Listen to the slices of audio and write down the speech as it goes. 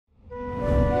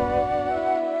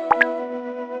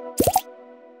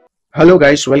Hello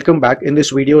guys, welcome back. In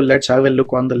this video, let's have a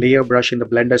look on the layer brush in the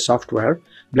Blender software.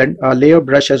 Layer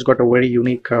brush has got a very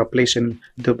unique place in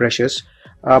the brushes.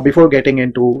 Before getting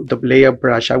into the layer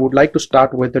brush, I would like to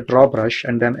start with the draw brush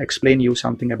and then explain you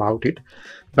something about it.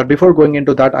 But before going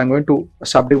into that, I'm going to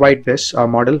subdivide this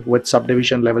model with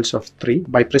subdivision levels of 3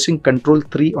 by pressing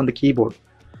Ctrl 3 on the keyboard.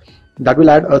 That will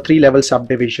add a 3-level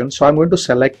subdivision. So I'm going to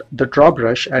select the draw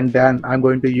brush and then I'm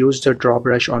going to use the draw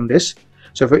brush on this.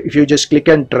 So if you just click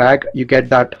and drag, you get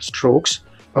that strokes.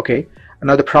 Okay,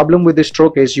 now the problem with this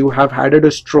stroke is you have added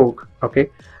a stroke. Okay,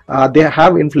 they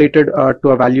have inflated to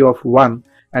a value of 1,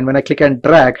 and when I click and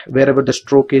drag, wherever the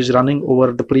stroke is running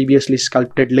over the previously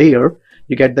sculpted layer,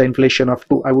 you get the inflation of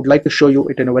 2. I would like to show you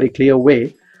it in a very clear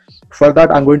way. For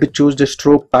that, I'm going to choose the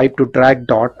stroke type to drag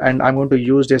dot, and I'm going to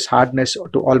use this hardness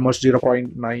to almost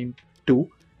 0.92,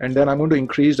 and then I'm going to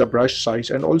increase the brush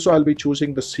size, and also I'll be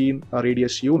choosing the scene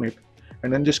radius unit,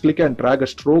 and then just click and drag a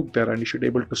stroke there, and you should be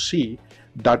able to see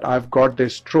that I've got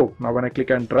this stroke. Now when I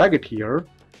click and drag it here,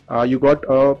 you got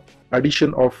a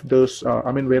addition of this,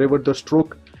 wherever the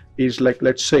stroke is, like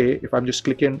let's say if I'm just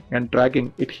clicking and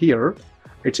dragging it here,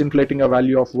 it's inflating a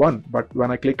value of 1, but when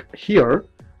I click here,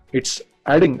 it's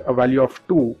adding a value of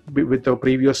 2 with the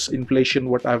previous inflation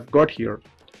what I've got here.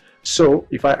 So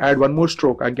if I add one more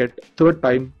stroke, I get third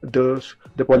time the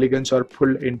polygons are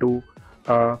pulled into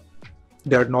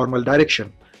their normal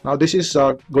direction. Now this is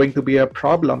going to be a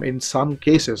problem in some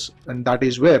cases, and that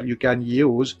is where you can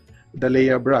use the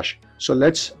layer brush. So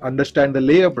let's understand the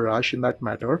layer brush in that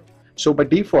matter. So by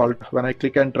default, when I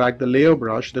click and drag the layer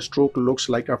brush, the stroke looks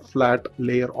like a flat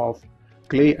layer of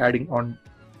clay adding on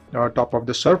top of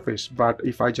the surface. But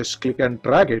if I just click and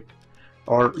drag it,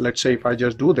 or let's say if I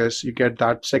just do this, you get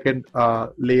that second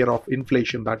layer of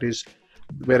inflation. That is,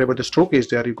 wherever the stroke is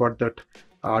there, you got that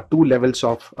 2 levels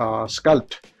of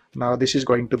sculpt. Now this is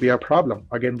going to be a problem.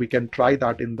 Again, we can try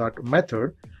that in that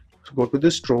method. So go to the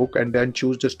stroke and then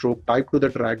choose the stroke type to the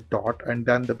drag dot, and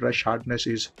then the brush hardness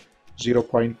is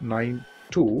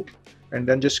 0.92, and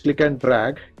then just click and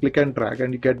drag,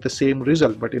 and you get the same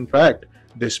result. But in fact,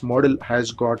 this model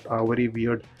has got a very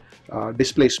weird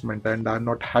displacement, and I'm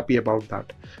not happy about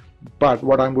that. But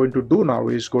what I'm going to do now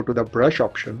is go to the brush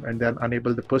option and then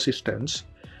enable the persistence.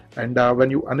 And when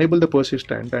you enable the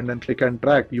persistent and then click and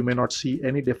drag, you may not see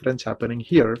any difference happening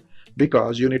here,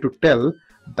 because you need to tell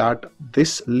that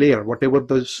this layer, whatever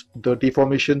the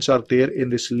deformations are there in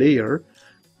this layer,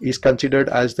 is considered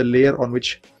as the layer on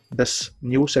which this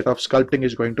new set of sculpting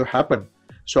is going to happen.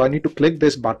 So I need to click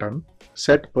this button,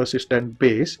 set persistent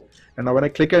base, and now when I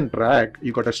click and drag,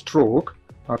 you got a stroke.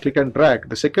 Click and drag,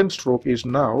 the second stroke is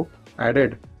now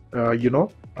added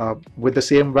with the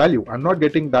same value. I'm not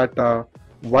getting that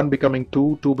 1 becoming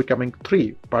 2, 2 becoming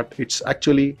 3, but it's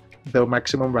actually the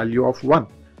maximum value of 1.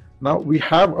 Now we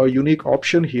have a unique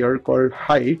option here called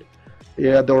height.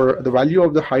 The value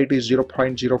of the height is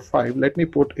 0.05. Let me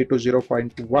put it to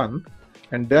 0.1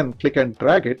 and then click and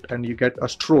drag it, and you get a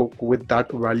stroke with that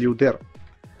value there.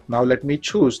 Now let me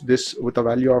choose this with a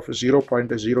value of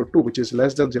 0.02, which is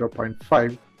less than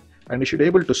 0.5, and you should be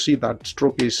able to see that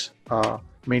stroke is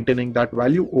maintaining that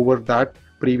value over that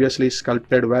previously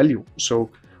sculpted value.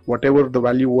 So whatever the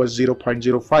value was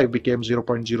 0.05 became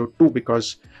 0.02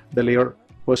 because the layer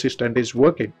persistent is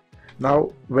working. Now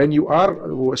when you are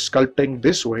sculpting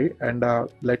this way, and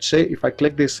let's say if I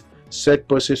click this set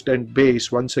persistent base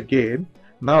once again,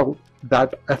 now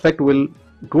that effect will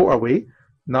go away.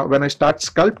 Now when I start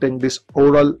sculpting, this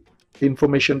overall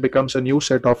information becomes a new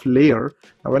set of layer.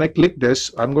 Now when I click this,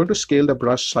 I'm going to scale the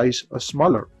brush size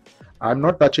smaller. I'm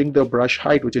not touching the brush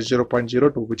height, which is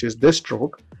 0.02, which is this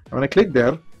stroke. And when I click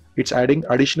there, it's adding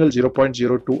additional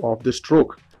 0.02 of the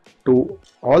stroke to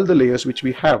all the layers which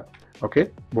we have.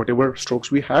 Okay, whatever strokes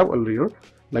we have earlier,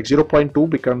 like 0.2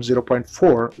 becomes 0.4,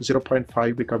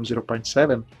 0.5 becomes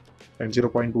 0.7, and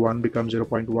 0.1 becomes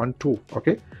 0.12.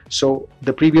 Okay, so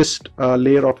the previous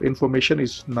layer of information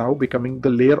is now becoming the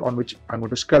layer on which I'm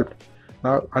going to sculpt.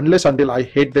 Now unless until I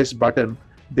hit this button,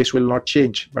 this will not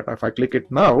change. But if I click it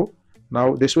now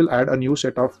this will add a new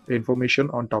set of information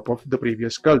on top of the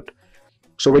previous sculpt.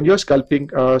 So when you're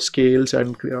sculpting scales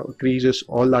and creases,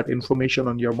 all that information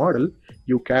on your model,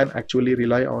 you can actually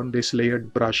rely on this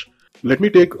layered brush. Let me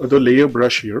take the layer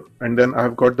brush here, and then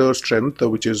I've got the strength,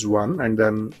 which is 1, and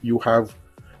then you have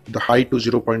the height to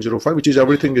 0.05, which is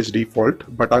everything is default,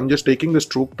 but I'm just taking the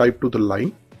stroke type to the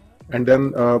line, and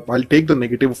then I'll take the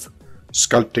negative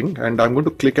sculpting, and I'm going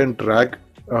to click and drag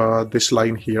this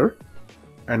line here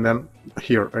and then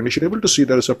here, and you should be able to see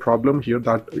there is a problem here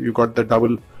that you got the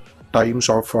double times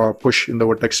of push in the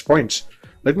vertex points.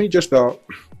 Let me just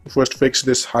first fix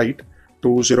this height to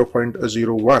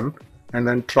 0.01 and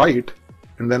then try it,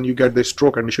 and then you get this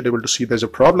stroke, and you should be able to see there's a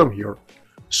problem here.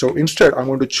 So instead I'm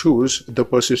going to choose the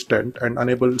persistent and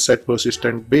enable set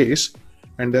persistent base,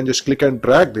 and then just click and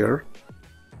drag there,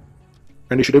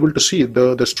 and you should be able to see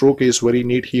the stroke is very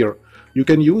neat here. You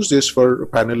can use this for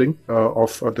paneling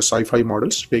of the sci-fi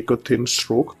models. Take a thin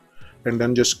stroke and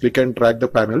then just click and drag the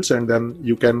panels, and then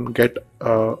you can get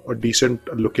a decent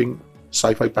looking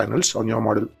sci-fi panels on your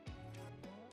model.